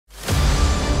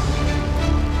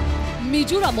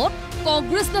মিজোৰামত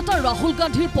কংগ্ৰেছ নেতা ৰাহুল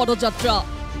গান্ধীৰ পদযাত্ৰা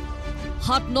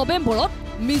 ৭ নৱেম্বৰত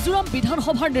মিজোৰাম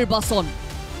বিধানসভাৰ নিৰ্বাচন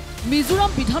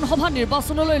মিজোৰাম বিধানসভা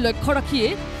নিৰ্বাচনলৈ লক্ষ্য ৰাখিয়ে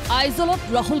আইজলত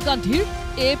ৰাহুল গান্ধীৰ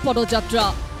এই পদযাত্ৰা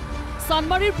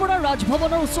সানমাৰীৰ পৰা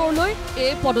ৰাজভৱনৰ ওচৰলৈ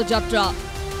এই পদযাত্ৰা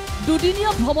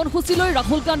দুদিনীয়া ভ্ৰমণসূচীলৈ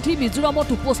ৰাহুল গান্ধী মিজোৰামত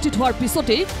উপস্থিত হোৱাৰ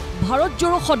পিছতেই ভাৰত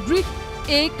জোড়ো সদৃশ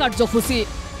এই কাৰ্যসূচী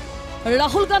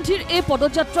ৰাহুল গান্ধীৰ এই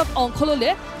পদযাত্ৰাত অংশ ললে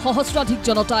সহস্ৰাধিক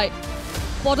জনতাই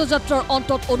পদযাত্ৰাৰ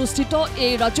অন্তত অনুষ্ঠিত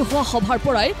এই ৰাজহুৱা সভাৰ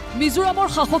পৰাই মিজোৰামৰ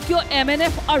শাসকীয়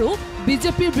MNF আৰু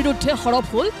বিজেপিৰ বিৰুদ্ধে হৰফ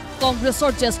হ'ল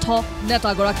কংগ্ৰেছৰ জ্যেষ্ঠ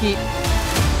নেতাগৰাকী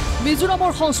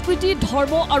মিজোৰামৰ সংস্কৃতি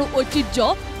ধৰ্ম আৰু ঐতিহ্য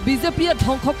বিজেপিয়ে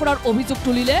ধ্বংস কৰাৰ অভিযোগ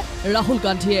তুলিলে ৰাহুল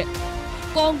গান্ধীয়ে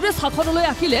কংগ্ৰেছ শাসনলৈ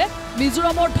আহিলে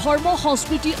মিজোৰামৰ ধৰ্ম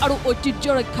সংস্কৃতি আৰু ঐতিহ্য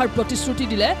ৰক্ষাৰ প্ৰতিশ্ৰুতি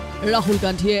দিলে ৰাহুল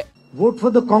গান্ধীয়ে Vote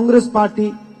for the Congress party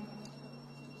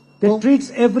that treats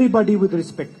everybody with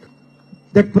respect,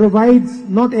 that provides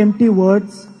not empty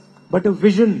words but a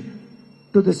vision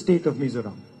to the state of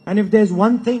Mizoram. And if there's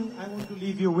one thing I want to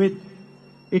leave you with,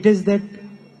 it is that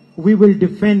we will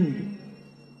defend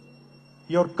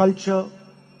your culture,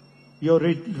 your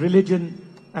religion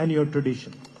and your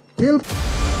tradition.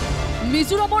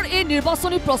 মিজোৰামৰ এই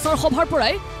নিৰ্বাচনী প্ৰচাৰ সভাৰ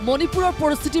পৰাই মণিপুৰৰ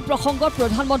পৰিস্থিতি প্ৰসংগত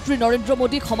প্ৰধানমন্ত্ৰী নৰেন্দ্ৰ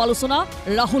মোদীক সমালোচনা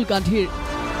ৰাহুল গান্ধীৰ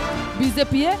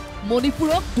বিজেপিয়ে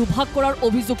মণিপুৰক দুভাগ কৰাৰ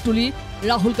অভিযোগ তুলি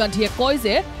ৰাহুল গান্ধীয়ে কয়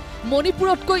যে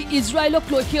মণিপুৰতকৈ ইজৰাইলক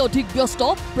লৈহে অধিক ব্যস্ত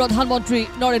প্ৰধানমন্ত্ৰী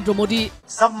Narendra Modi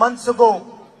Some months ago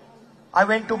I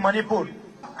went to Manipur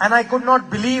and I could not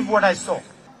believe what I saw.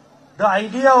 The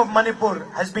idea of Manipur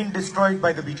has been destroyed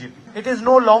by the BJP. It is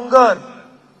no longer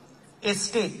a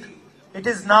state. It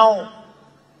is now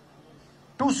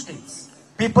 2 states.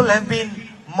 People have been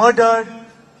murdered,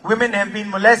 women have been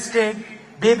molested,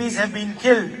 babies have been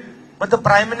killed, but the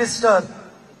Prime Minister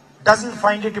doesn't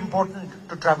find it important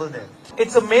to travel there.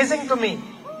 It's amazing to me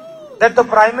that the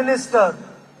Prime Minister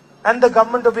and the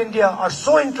government of India are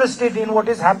so interested in what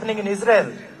is happening in Israel,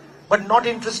 but not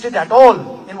interested at all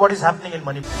in what is happening in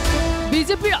Manipur.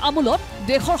 বিজেপিৰ আমূলত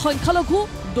দেশৰ সংখ্যালঘু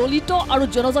দলিত আৰু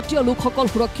জনজাতীয় লোকসকল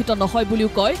সুৰক্ষিত নহয় বুলিও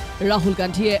কয় ৰাহুল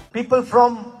গান্ধীয়ে People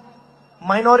from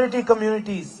minority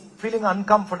communities feeling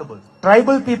uncomfortable,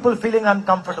 tribal people feeling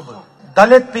uncomfortable,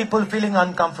 Dalit people feeling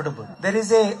uncomfortable. There is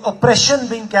a oppression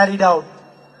being carried out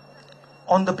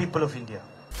on the people of India.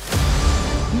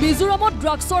 মিজোৰামত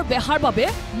ড্ৰাগছৰ বেহাৰ বাবে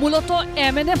মূলতঃ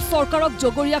MNF চৰকাৰক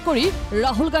জগৰীয়া কৰি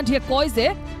ৰাহুল গান্ধীয়ে কয় যে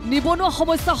নিবনুৱা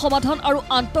সমস্যা সমাধান আৰু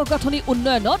আন্তঃগাঁথনি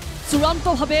উন্নয়নত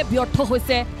চূড়ান্তভাৱে ব্যৰ্থ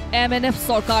হৈছে MNF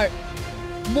চৰকাৰ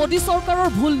মোদী চৰকাৰৰ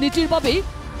ভুল নীতিৰ বাবেই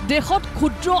দেশত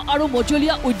ক্ষুদ্ৰ আৰু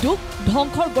মজলীয়া উদ্যোগ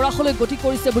ধ্বংসৰ গৰাখলৈ গতি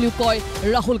কৰিছে বুলি কয়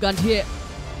ৰাহুল গান্ধীয়ে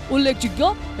উল্লেখযোগ্য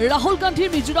ৰাহুল গান্ধীৰ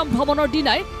মিজোৰাম ভ্ৰমণৰ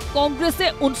দিনাই কংগ্ৰেছে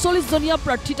 39 জনীয়া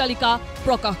প্ৰাৰ্থী তালিকা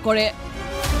প্ৰকাশ কৰে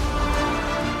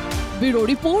ব্যুৰো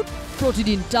ৰিপোৰ্ট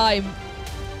প্ৰতিদিন টাইম